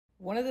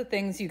One of the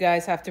things you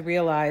guys have to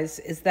realize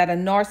is that a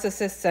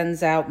narcissist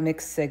sends out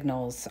mixed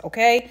signals,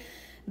 okay?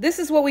 This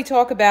is what we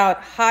talk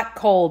about hot,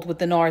 cold with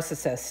the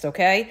narcissist,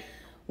 okay?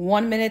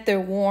 1 minute they're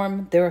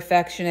warm, they're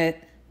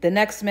affectionate. The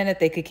next minute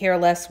they could care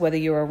less whether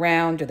you're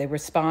around or they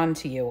respond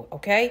to you,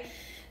 okay?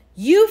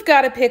 You've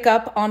got to pick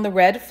up on the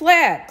red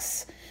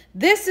flags.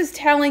 This is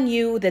telling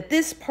you that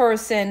this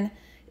person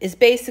is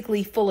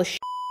basically full of shit,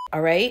 all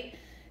right?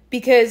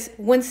 Because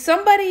when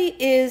somebody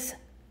is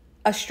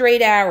a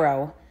straight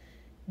arrow,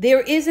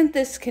 there isn't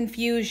this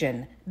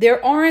confusion.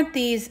 There aren't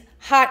these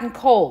hot and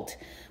cold.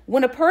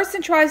 When a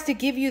person tries to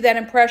give you that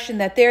impression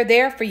that they're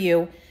there for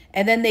you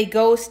and then they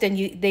ghost and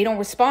they don't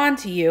respond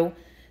to you,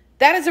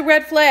 that is a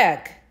red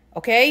flag,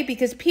 okay?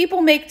 Because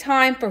people make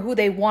time for who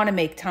they want to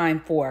make time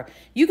for.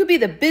 You could be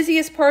the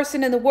busiest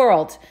person in the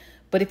world,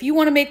 but if you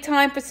want to make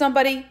time for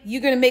somebody,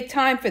 you're going to make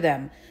time for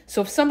them.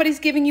 So if somebody's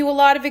giving you a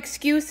lot of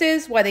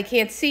excuses why they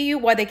can't see you,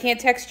 why they can't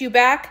text you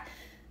back,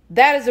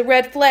 that is a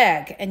red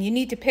flag, and you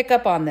need to pick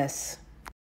up on this.